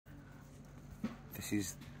This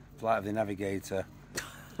is Flight of the Navigator,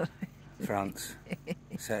 France,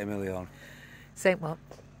 Saint-Emilion. Saint what?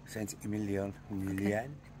 Saint-Emilion.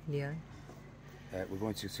 Yeah. We're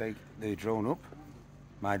going to take the drone up.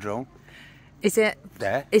 My drone. Is it?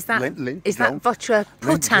 There. Is that? Lynn, is drone. that Votre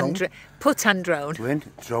Lynn, Putan drone? Lynn,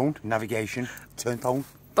 drone, navigation, turn phone.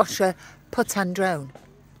 Votre Putan drone.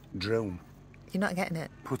 Drone. You're not getting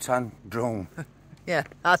it? Putan drone. Yeah,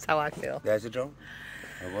 that's how I feel. There's a drone.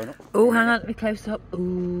 Oh, hang on, let me close up.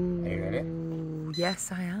 Ooh. Are you ready?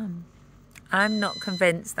 Yes, I am. I'm not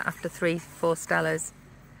convinced that after 3-4 Stellas,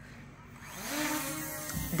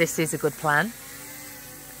 this is a good plan.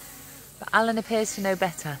 But Alan appears to know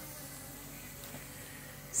better.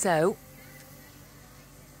 So,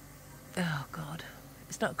 oh God,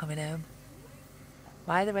 it's not coming home.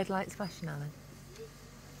 Why are the red lights flashing, Alan?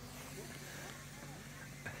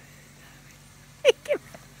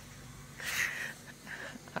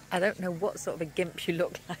 I don't know what sort of a gimp you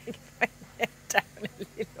look like, but you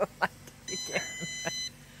definitely look like a gimp.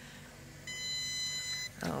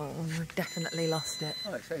 Oh, we've definitely lost it.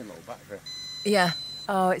 Oh, it's saying low battery. Yeah.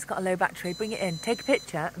 Oh, it's got a low battery. Bring it in. Take a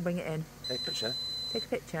picture and bring it in. Take a picture? Take a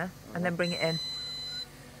picture and then bring it in.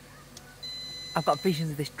 I've got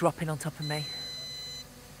visions of this dropping on top of me.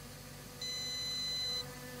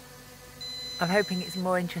 I'm hoping it's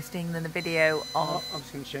more interesting than the video of... Oh, I'm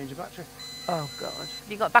just going to change the battery. Oh, God. Have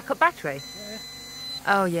you got backup battery? Yeah.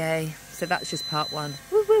 Oh, yay. So that's just part one.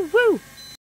 Woo, woo, woo.